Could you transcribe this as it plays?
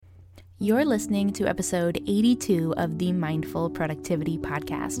You're listening to episode 82 of the Mindful Productivity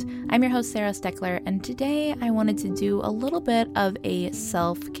Podcast. I'm your host, Sarah Steckler, and today I wanted to do a little bit of a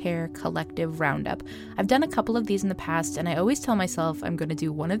self-care collective roundup. I've done a couple of these in the past, and I always tell myself I'm going to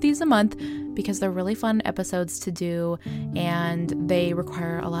do one of these a month because they're really fun episodes to do, and they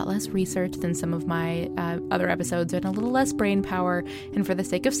require a lot less research than some of my other episodes and a little less brain power. And for the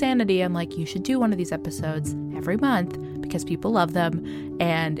sake of sanity, I'm like, you should do one of these episodes every month because people love them,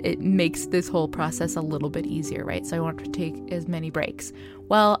 and it makes this whole process a little bit easier, right? So I want to take as many breaks.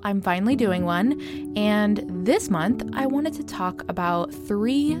 Well, I'm finally doing one, and this month I wanted to talk about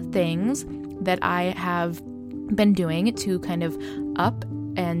 3 things that I have been doing to kind of up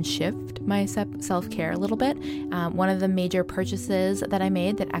and shift my self-care a little bit. One of the major purchases that I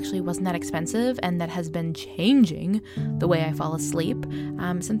made that actually wasn't that expensive and that has been changing the way I fall asleep.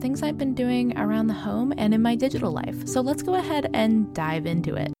 Some things I've been doing around the home and in my digital life. So let's go ahead and dive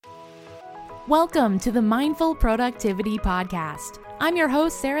into it. Welcome to the Mindful Productivity Podcast. I'm your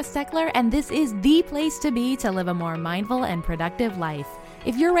host, Sarah Steckler, and this is the place to be to live a more mindful and productive life.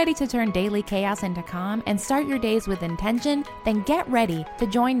 If you're ready to turn daily chaos into calm and start your days with intention, then get ready to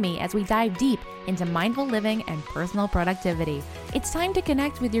join me as we dive deep into mindful living and personal productivity. It's time to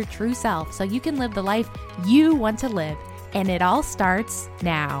connect with your true self so you can live the life you want to live. And it all starts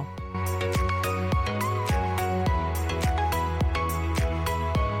now.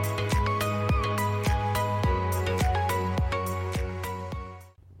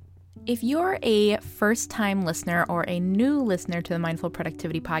 If you're a first-time listener or a new listener to the Mindful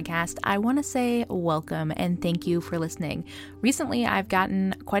Productivity Podcast, I want to say welcome and thank you for listening. Recently, I've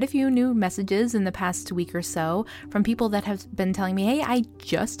gotten quite a few new messages in the past week or so from people that have been telling me, hey, I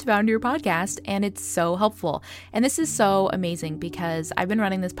just found your podcast and it's so helpful. And this is so amazing because I've been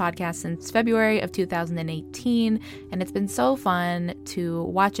running this podcast since February of 2018, and it's been so fun to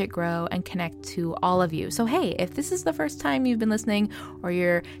watch it grow and connect to all of you. So hey, if this is the first time you've been listening or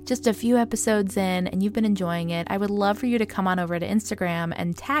you're just a few episodes in and you've been enjoying it, I would love for you to come on over to Instagram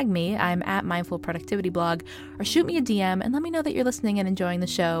and tag me. I'm at Mindful Productivity Blog, or shoot me a DM and let me know that you're listening and enjoying the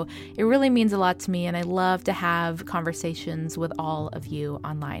show. It really means a lot to me, and I love to have conversations with all of you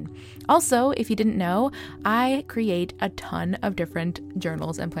online. Also, if you didn't know, I create a ton of different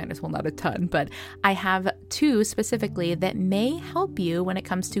journals and planners. Well, not a ton, but I have 2 specifically that may help you when it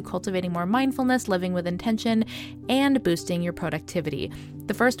comes to cultivating more mindfulness, living with intention, and boosting your productivity.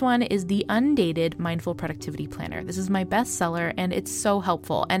 The first one is the Undated Mindful Productivity Planner. This is my bestseller, and it's so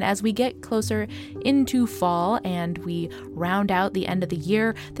helpful. And as we get closer into fall and we round out the end of the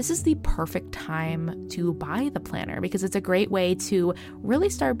year, this is the perfect time to buy the planner because it's a great way to really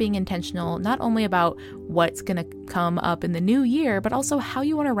start being intentional, not only about what's going to come up in the new year, but also how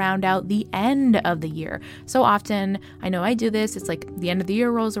you want to round out the end of the year. So often, I know I do this, it's like the end of the year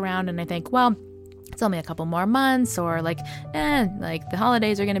rolls around and I think, well, it's only a couple more months, or like the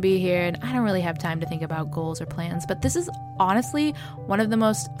holidays are going to be here and I don't really have time to think about goals or plans. But this is honestly one of the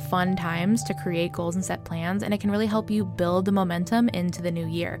most fun times to create goals and set plans, and it can really help you build the momentum into the new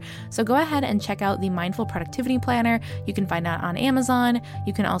year. So go ahead and check out the Mindful Productivity Planner. You can find that on Amazon.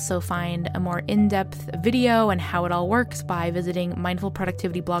 You can also find a more in-depth video and how it all works by visiting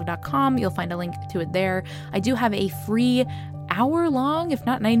mindfulproductivityblog.com. You'll find a link to it there. I do have a free hour-long, if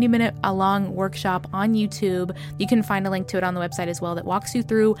not 90-minute long workshop on YouTube. You can find a link to it on the website as well that walks you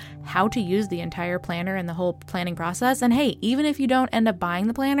through how to use the entire planner and the whole planning process. And hey, even if you don't end up buying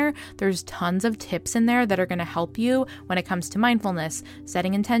the planner, there's tons of tips in there that are going to help you when it comes to mindfulness,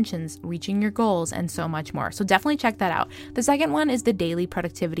 setting intentions, reaching your goals, and so much more. So definitely check that out. The second one is the Daily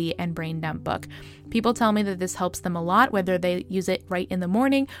Productivity and Brain Dump book. People tell me that this helps them a lot, whether they use it right in the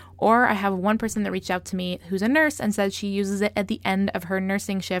morning, or I have one person that reached out to me who's a nurse and said she uses it at the end of her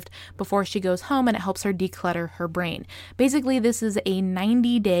nursing shift before she goes home, and it helps her declutter her brain. Basically, this is a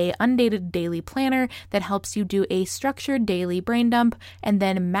 90-day undated daily planner that helps you do a structured daily brain dump and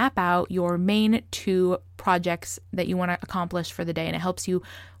then map out your main 2 projects that you want to accomplish for the day, and it helps you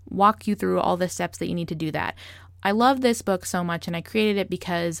walk you through all the steps that you need to do that. I love this book so much, and I created it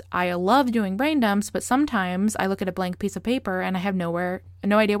because I love doing brain dumps, but sometimes I look at a blank piece of paper and I have no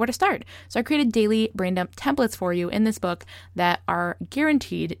idea where to start. So I created daily brain dump templates for you in this book that are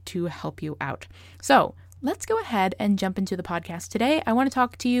guaranteed to help you out. So let's go ahead and jump into the podcast today. I want to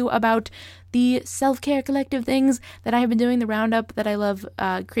talk to you about the self-care collective things that I have been doing, the roundup that I love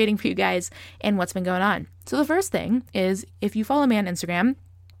creating for you guys, and what's been going on. So the first thing is, if you follow me on Instagram,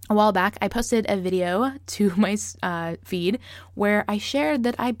 A while back, I posted a video to my feed where I shared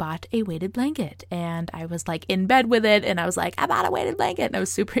that I bought a weighted blanket, and I was like in bed with it, and I was like, I bought a weighted blanket, and I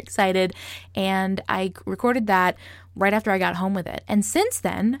was super excited, and I recorded that right after I got home with it. And since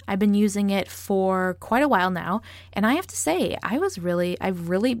then, I've been using it for quite a while now, and I have to say,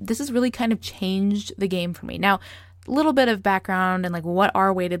 this has really kind of changed the game for me. Now, a little bit of background and like what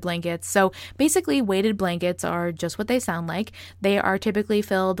are weighted blankets. So basically weighted blankets are just what they sound like. They are typically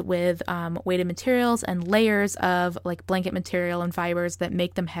filled with weighted materials and layers of like blanket material and fibers that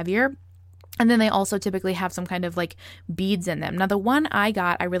make them heavier. And then they also typically have some kind of like beads in them. Now, the one I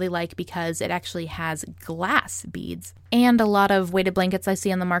got, I really like because it actually has glass beads. And a lot of weighted blankets I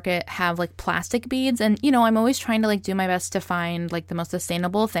see on the market have like plastic beads. And, I'm always trying to like do my best to find like the most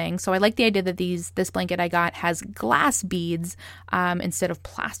sustainable thing. So I like the idea that this blanket I got has glass beads instead of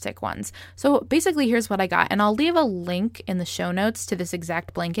plastic ones. So basically, here's what I got. And I'll leave a link in the show notes to this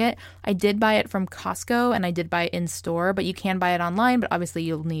exact blanket. I did buy it from Costco and I did buy it in store, but you can buy it online. But obviously,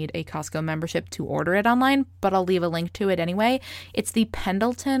 you'll need a Costco membership to order it online, but I'll leave a link to it anyway. It's the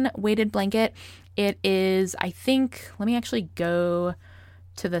Pendleton weighted blanket. It is, I think, let me actually go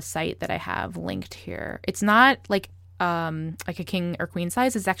to the site that I have linked here. It's not like a king or queen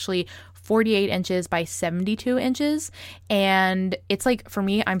size. It's actually 48 inches by 72 inches. And it's like, for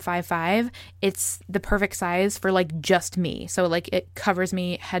me, I'm 5'5". It's the perfect size for like just me. So like it covers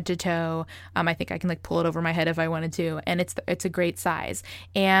me head to toe. I think I can like pull it over my head if I wanted to. And it's a great size.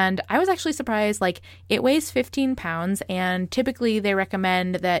 And I was actually surprised, like it weighs 15 pounds. And typically they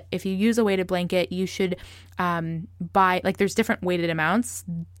recommend that if you use a weighted blanket, you should buy, like there's different weighted amounts.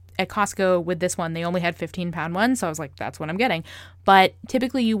 At Costco with this one, they only had 15-pound ones, so I was like, that's what I'm getting. But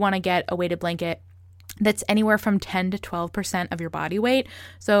typically you want to get a weighted blanket that's anywhere from 10 to 12% of your body weight.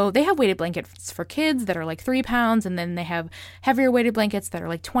 So they have weighted blankets for kids that are like 3 pounds, and then they have heavier weighted blankets that are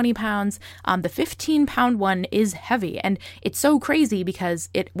like 20 pounds. The 15-pound one is heavy, and it's so crazy because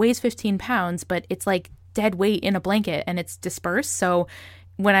it weighs 15 pounds, but it's like dead weight in a blanket and it's dispersed. So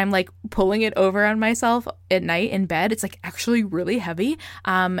when I'm like pulling it over on myself at night in bed, it's like actually really heavy.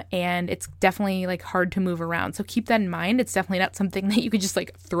 And it's definitely like hard to move around. So keep that in mind. It's definitely not something that you could just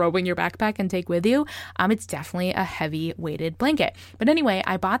like throw in your backpack and take with you. It's definitely a heavy weighted blanket. But anyway,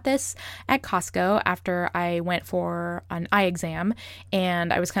 I bought this at Costco after I went for an eye exam,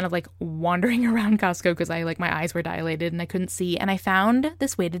 and I was kind of like wandering around Costco because my eyes were dilated and I couldn't see. And I found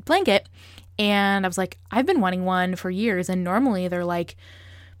this weighted blanket, and I was like, I've been wanting one for years. And normally they're like,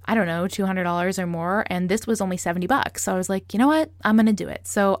 I don't know, $200 or more. And this was only $70. So I was like, you know what? I'm going to do it.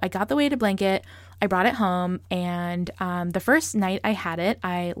 So I got the weighted blanket. I brought it home. And the first night I had it,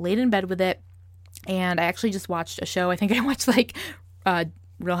 I laid in bed with it. And I actually just watched a show. I think I watched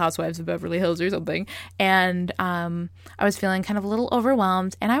Real Housewives of Beverly Hills or something. And I was feeling kind of a little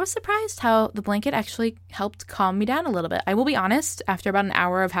overwhelmed. And I was surprised how the blanket actually helped calm me down a little bit. I will be honest, after about an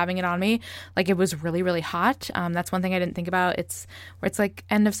hour of having it on me, like it was really, really hot. That's one thing I didn't think about. It's like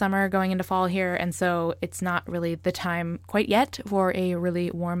end of summer going into fall here. And so it's not really the time quite yet for a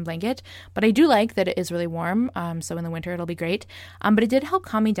really warm blanket. But I do like that it is really warm. So in the winter, it'll be great. But it did help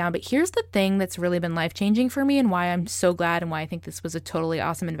calm me down. But here's the thing that's really been life-changing for me and why I'm so glad and why I think this was a totally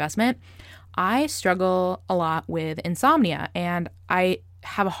awesome investment. I struggle a lot with insomnia, and I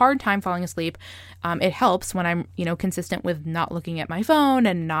have a hard time falling asleep. It helps when I'm, consistent with not looking at my phone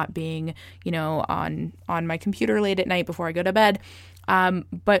and not being, on my computer late at night before I go to bed.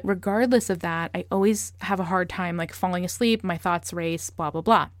 But regardless of that, I always have a hard time like falling asleep. My thoughts race, blah, blah,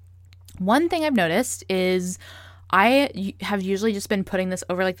 blah. One thing I've noticed is I have usually just been putting this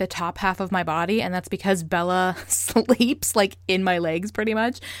over like the top half of my body, and that's because Bella sleeps like in my legs pretty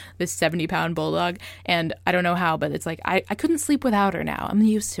much, this 70-pound bulldog, and I don't know how, but it's like I couldn't sleep without her now. I'm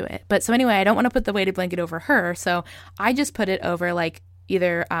used to it. But so anyway, I don't want to put the weighted blanket over her, so I just put it over like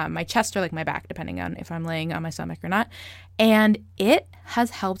either my chest or like my back, depending on if I'm laying on my stomach or not, and it has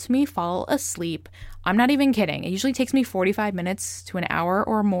helped me fall asleep. I'm not even kidding. It usually takes me 45 minutes to an hour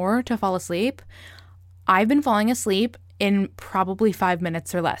or more to fall asleep. I've been falling asleep in probably 5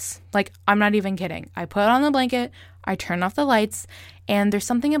 minutes or less. Like, I'm not even kidding. I put on the blanket, I turn off the lights, and there's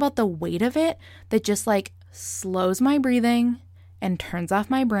something about the weight of it that just like slows my breathing and turns off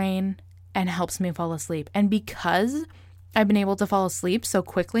my brain and helps me fall asleep. And because I've been able to fall asleep so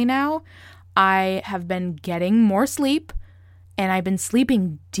quickly now, I have been getting more sleep. And I've been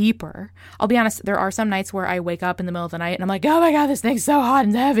sleeping deeper. I'll be honest, there are some nights where I wake up in the middle of the night and I'm like, oh my God, this thing's so hot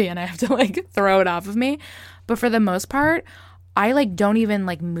and heavy, and I have to like throw it off of me. But for the most part, I like don't even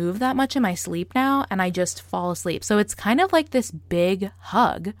like move that much in my sleep now, and I just fall asleep. So it's kind of like this big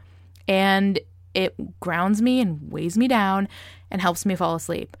hug. And it grounds me and weighs me down and helps me fall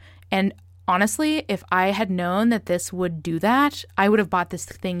asleep. And honestly, if I had known that this would do that, I would have bought this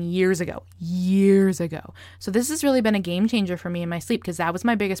thing years ago. So this has really been a game changer for me in my sleep, because that was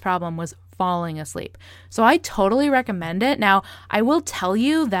my biggest problem, was falling asleep. So I totally recommend it. Now, I will tell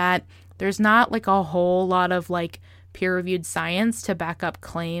you that there's not like a whole lot of like peer-reviewed science to back up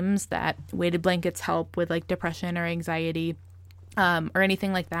claims that weighted blankets help with like depression or anxiety or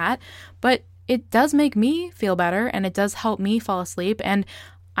anything like that. But it does make me feel better, and it does help me fall asleep. And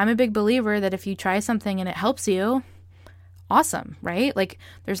I'm a big believer that if you try something and it helps you, awesome, right? Like,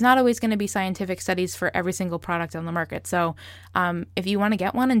 there's not always going to be scientific studies for every single product on the market. So if you want to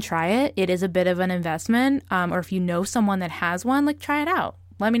get one and try it, it is a bit of an investment. Or if you know someone that has one, like, try it out.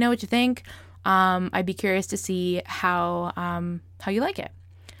 Let me know what you think. I'd be curious to see how you like it.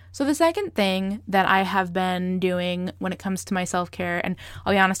 So the second thing that I have been doing when it comes to my self-care, and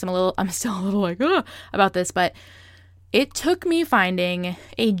I'll be honest, I'm still a little like, about this, but it took me finding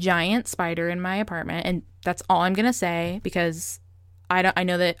a giant spider in my apartment, and that's all I'm going to say, because I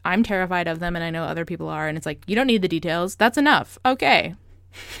know that I'm terrified of them, and I know other people are, and it's like, you don't need the details. That's enough. Okay.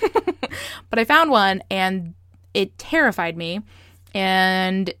 But I found one, and it terrified me,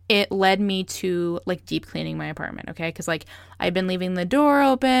 and it led me to like deep cleaning my apartment, okay? Because like I've been leaving the door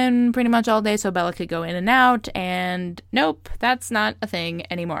open pretty much all day so Bella could go in and out, and nope, that's not a thing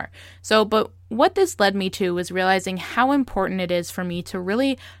anymore. So, but what this led me to was realizing how important it is for me to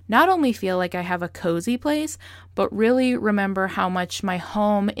really not only feel like I have a cozy place, but really remember how much my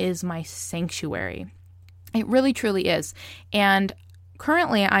home is my sanctuary. It really, truly is. And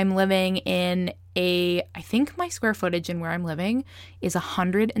currently I'm living in I think my square footage in where I'm living is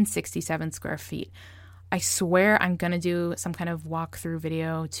 167 square feet. I swear I'm going to do some kind of walkthrough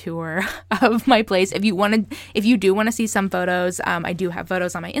video tour of my place. If you do want to see some photos, I do have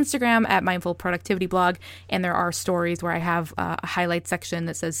photos on my Instagram at Mindful Productivity Blog, and there are stories where I have a highlight section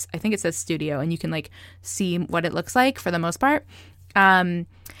that says, I think it says studio, and you can like see what it looks like for the most part.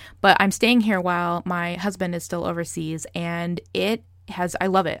 But I'm staying here while my husband is still overseas, and I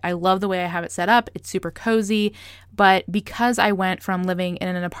love it. I love the way I have it set up. It's super cozy. But because I went from living in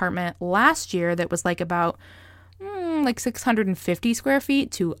an apartment last year that was like about like 650 square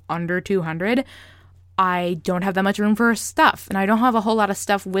feet to under 200, I don't have that much room for stuff. And I don't have a whole lot of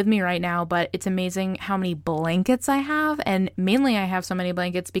stuff with me right now, but it's amazing how many blankets I have. And mainly I have so many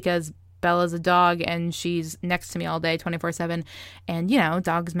blankets because Bella's a dog and she's next to me all day 24/7. And, you know,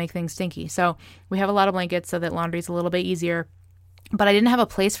 dogs make things stinky. So we have a lot of blankets so that laundry's a little bit easier. But I didn't have a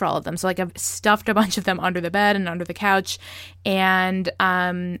place for all of them. So like I've stuffed a bunch of them under the bed and under the couch. And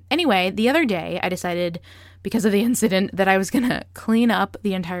anyway, the other day I decided, because of the incident, that I was going to clean up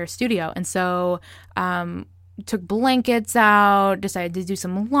the entire studio. And so took blankets out, decided to do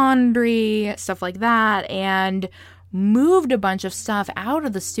some laundry, stuff like that, and moved a bunch of stuff out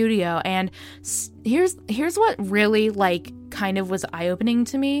of the studio. And here's what really like kind of was eye-opening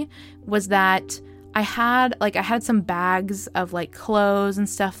to me, was that I had some bags of like clothes and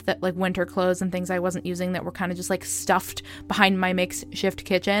stuff, that like winter clothes and things I wasn't using, that were kind of just like stuffed behind my makeshift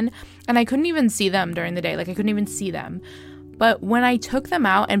kitchen. And I couldn't even see them during the day. Like I couldn't even see them. But when I took them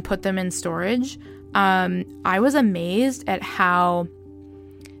out and put them in storage, I was amazed at how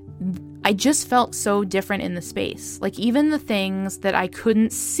I just felt so different in the space. Like even the things that I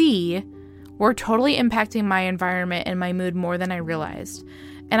couldn't see were totally impacting my environment and my mood more than I realized.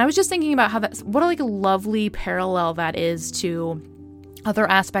 And I was just thinking about what a lovely parallel that is to other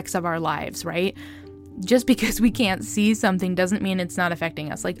aspects of our lives, right? Just because we can't see something doesn't mean it's not affecting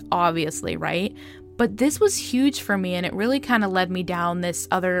us, like obviously, right? But this was huge for me, and it really kind of led me down this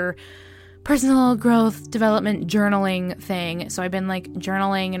other personal growth, development, journaling thing. So I've been like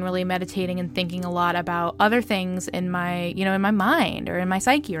journaling and really meditating and thinking a lot about other things in my mind or in my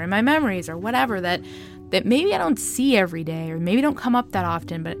psyche or in my memories or whatever that maybe I don't see every day or maybe don't come up that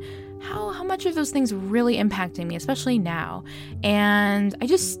often, but how much of those things really impacting me, especially now. And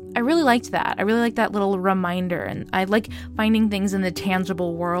I really liked that. I really like that little reminder, and I like finding things in the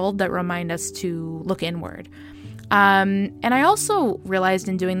tangible world that remind us to look inward. And I also realized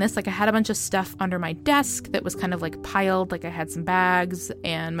in doing this, like I had a bunch of stuff under my desk that was kind of like piled, like I had some bags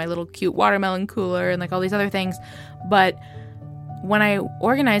and my little cute watermelon cooler and like all these other things. But when I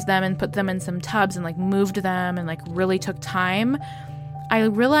organized them and put them in some tubs and like moved them and like really took time, I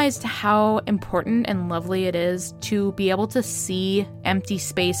realized how important and lovely it is to be able to see empty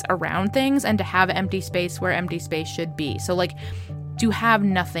space around things and to have empty space where empty space should be. So like to have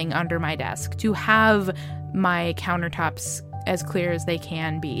nothing under my desk, to have my countertops as clear as they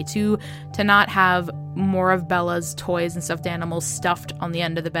can be, to not have more of Bella's toys and stuffed animals stuffed on the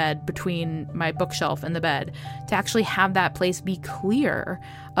end of the bed between my bookshelf and the bed, to actually have that place be clear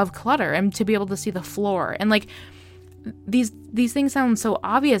of clutter and to be able to see the floor. And like, these things sound so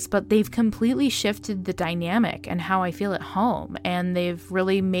obvious, but they've completely shifted the dynamic and how I feel at home, and they've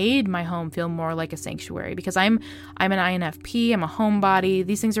really made my home feel more like a sanctuary, because I'm an INFP, I'm a homebody.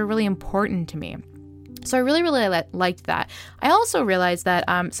 These things are really important to me. So I really, really liked that. I also realized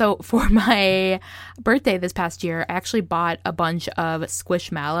that, so for my birthday this past year, I actually bought a bunch of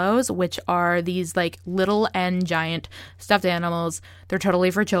Squishmallows, which are these like little and giant stuffed animals. They're totally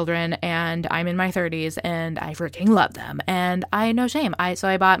for children, and I'm in my 30s, and I freaking love them, and I no shame. So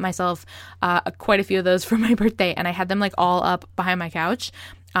I bought myself quite a few of those for my birthday, and I had them like all up behind my couch.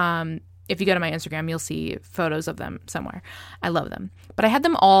 If you go to my Instagram, you'll see photos of them somewhere. I love them. But I had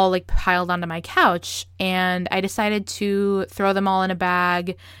them all like piled onto my couch, and I decided to throw them all in a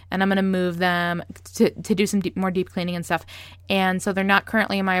bag, and I'm going to move them to do some more deep cleaning and stuff. And so they're not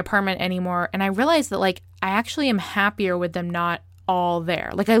currently in my apartment anymore. And I realized that like I actually am happier with them not all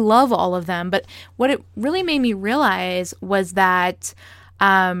there. Like I love all of them. But what it really made me realize was that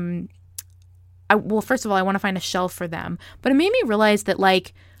well, first of all, I want to find a shelf for them. But it made me realize that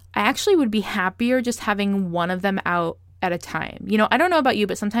like I actually would be happier just having one of them out at a time. You know, I don't know about you,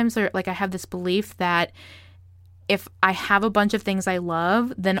 but sometimes I have this belief that if I have a bunch of things I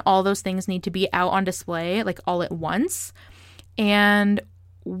love, then all those things need to be out on display like all at once. And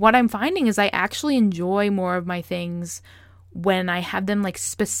what I'm finding is I actually enjoy more of my things when I have them like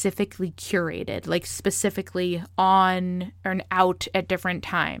specifically curated, like specifically on or out at different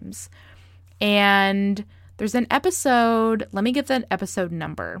times. And there's an episode, let me get the episode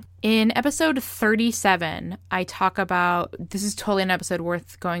number. In episode 37, I talk about, this is totally an episode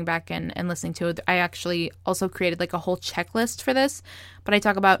worth going back and listening to. I actually also created like a whole checklist for this, but I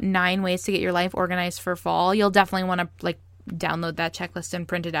talk about 9 ways to get your life organized for fall. You'll definitely want to like download that checklist and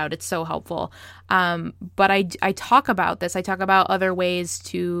print it out. It's so helpful. But I talk about this. I talk about other ways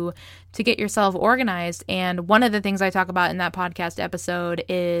to get yourself organized. And one of the things I talk about in that podcast episode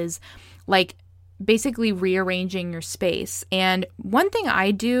is like basically rearranging your space. And one thing I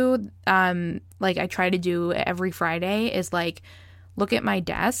do, like I try to do every Friday, is like look at my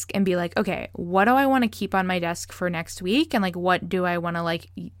desk and be like, okay, what do I want to keep on my desk for next week? And like, what do I want to like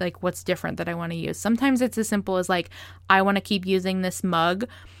what's different that I want to use? Sometimes it's as simple as like, I want to keep using this mug,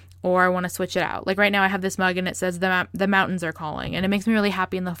 or I want to switch it out. Like right now I have this mug and it says the mountains are calling, and it makes me really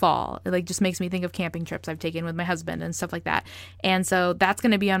happy in the fall. It like just makes me think of camping trips I've taken with my husband and stuff like that. And so that's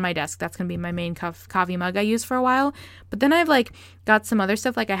going to be on my desk. That's going to be my main coffee mug I use for a while. But then I've like got some other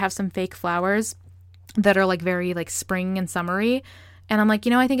stuff. Like I have some fake flowers that are like very like spring and summery. And I'm like,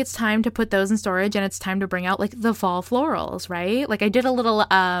 I think it's time to put those in storage, and it's time to bring out like the fall florals, right? Like I did a little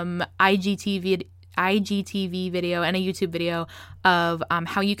IGTV video and a YouTube video of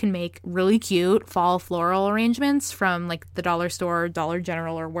how you can make really cute fall floral arrangements from like the dollar store, Dollar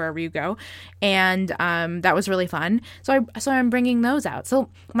General, or wherever you go. And that was really fun. So I'm bringing those out. So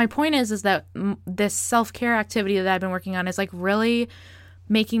my point is that this self-care activity that I've been working on is like really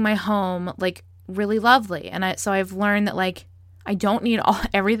making my home like really lovely. And so I've learned that like I don't need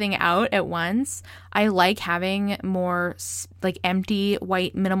everything out at once. I like having more like empty,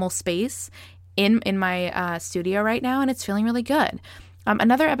 white, minimal space in my studio right now, and it's feeling really good.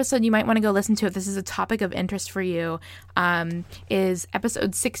 Another episode you might want to go listen to if this is a topic of interest for you is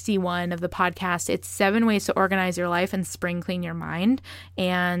episode 61 of the podcast. It's 7 ways to organize your life and spring clean your mind.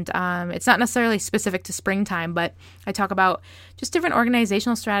 And it's not necessarily specific to springtime, but I talk about just different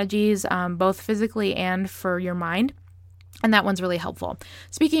organizational strategies, both physically and for your mind. And that one's really helpful.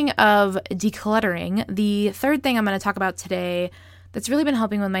 Speaking of decluttering, the third thing I'm going to talk about today that's really been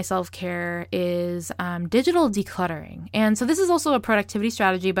helping with my self-care is digital decluttering. And so this is also a productivity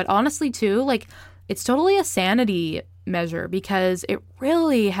strategy, but honestly too, like it's totally a sanity measure because it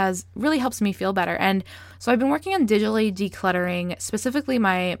really helps me feel better. And so I've been working on digitally decluttering, specifically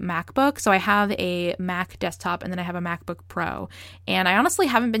my MacBook. So I have a Mac desktop and then I have a MacBook Pro. And I honestly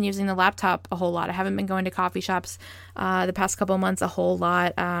haven't been using the laptop a whole lot. I haven't been going to coffee shops the past couple of months a whole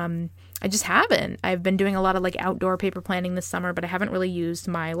lot. I just haven't. I've been doing a lot of like outdoor paper planning this summer, but I haven't really used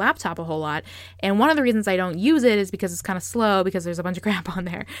my laptop a whole lot. And one of the reasons I don't use it is because it's kind of slow because there's a bunch of crap on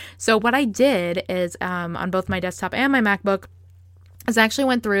there. So what I did is on both my desktop and my MacBook is I actually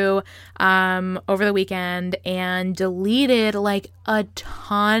went through over the weekend and deleted like a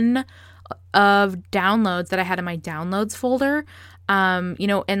ton of downloads that I had in my downloads folder.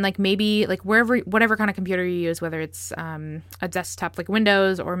 and like maybe like whatever kind of computer you use, whether it's a desktop like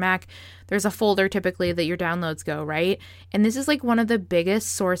Windows or Mac, there's a folder typically that your downloads go, right? And this is like one of the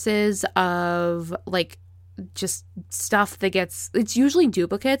biggest sources of like just stuff that it's usually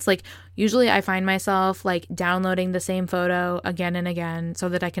duplicates. Like usually I find myself like downloading the same photo again and again so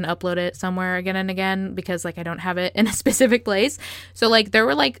that I can upload it somewhere again and again because like I don't have it in a specific place. So like there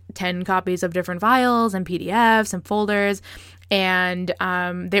were like 10 copies of different files and PDFs and folders, and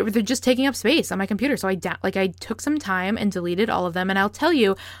they're just taking up space on my computer. So I took some time and deleted all of them. And I'll tell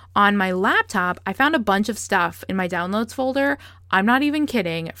you, on my laptop, I found a bunch of stuff in my downloads folder. I'm not even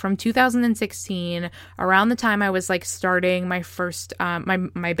kidding. From 2016, around the time I was like starting my first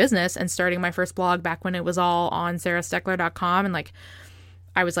my business and starting my first blog back when it was all on sarahsteckler.com, and like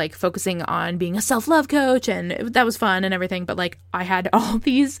I was like focusing on being a self-love coach, and that was fun and everything. But like I had all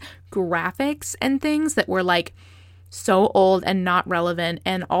these graphics and things that were like so old and not relevant,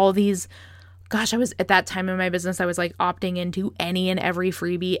 and all these, gosh, I was at that time in my business, I was like opting into any and every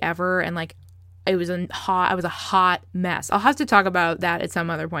freebie ever, and like I was a hot mess. I'll have to talk about that at some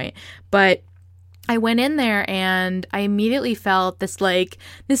other point. But I went in there and I immediately felt this like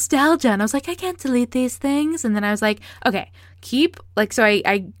nostalgia, and I was like, I can't delete these things. And then I was like, okay, so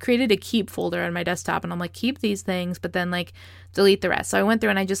I created a keep folder on my desktop, and I'm like, keep these things, but then like delete the rest. So I went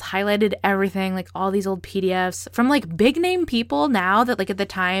through and I just highlighted everything, like all these old PDFs from like big name people now that like at the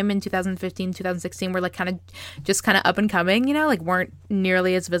time in 2015, 2016 were like kind of up and coming, like weren't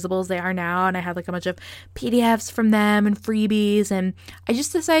nearly as visible as they are now. And I had like a bunch of PDFs from them and freebies, and I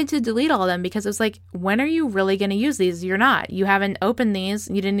just decided to delete all of them because it was like, when are you really going to use these? You're not. You haven't opened these.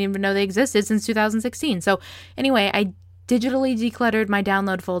 You didn't even know they existed since 2016. So anyway, I digitally decluttered my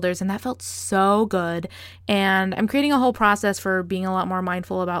download folders, and that felt so good. And I'm creating a whole process for being a lot more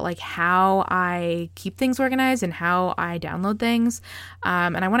mindful about like how I keep things organized and how I download things.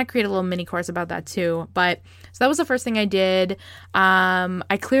 And I want to create a little mini course about that too. But so that was the first thing I did.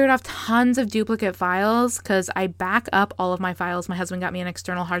 I cleared off tons of duplicate files because I back up all of my files. My husband got me an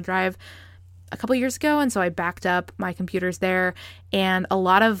external hard drive a couple years ago, and so I backed up my computers there, and a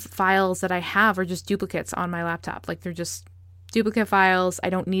lot of files that I have are just duplicates on my laptop. Like they're just duplicate files. I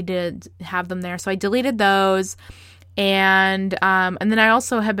don't need to have them there, so I deleted those. And then I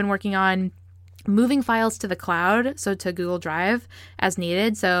also have been working on moving files to the cloud, so to Google Drive as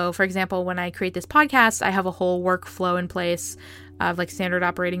needed. So for example, when I create this podcast, I have a whole workflow in place of like standard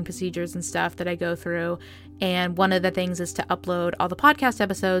operating procedures and stuff that I go through. And one of the things is to upload all the podcast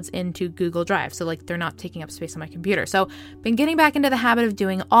episodes into Google Drive. So like they're not taking up space on my computer. So been getting back into the habit of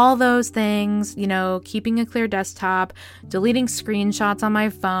doing all those things, keeping a clear desktop, deleting screenshots on my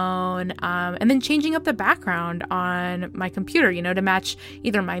phone, and then changing up the background on my computer, to match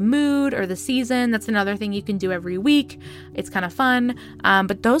either my mood or the season. That's another thing you can do every week. It's kind of fun.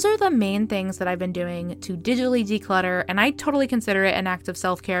 But those are the main things that I've been doing to digitally declutter. And I totally consider it an act of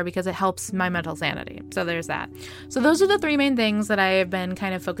self-care because it helps my mental sanity. So there's that. So those are the three main things that I have been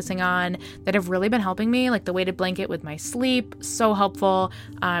kind of focusing on that have really been helping me, like the weighted blanket with my sleep, so helpful.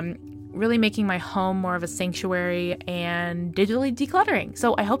 Really making my home more of a sanctuary, and digitally decluttering.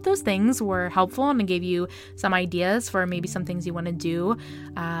 So I hope those things were helpful and gave you some ideas for maybe some things you want to do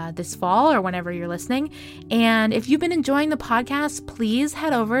this fall or whenever you're listening. And if you've been enjoying the podcast, please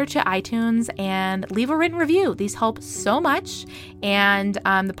head over to iTunes and leave a written review. These help so much. And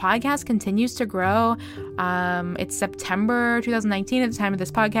the podcast continues to grow. It's September 2019 at the time of this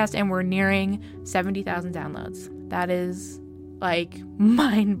podcast, and we're nearing 70,000 downloads. That is like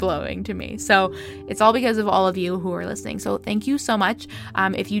mind-blowing to me. So it's all because of all of you who are listening. So thank you so much.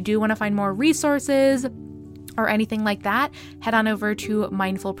 If you do want to find more resources or anything like that, head on over to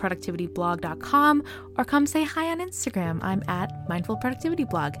mindfulproductivityblog.com or come say hi on Instagram. I'm at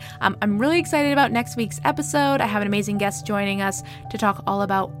mindfulproductivityblog. I'm really excited about next week's episode. I have an amazing guest joining us to talk all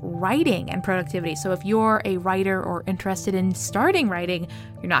about writing and productivity. So if you're a writer or interested in starting writing,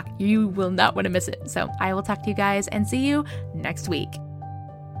 you will not want to miss it. So I will talk to you guys and see you next week.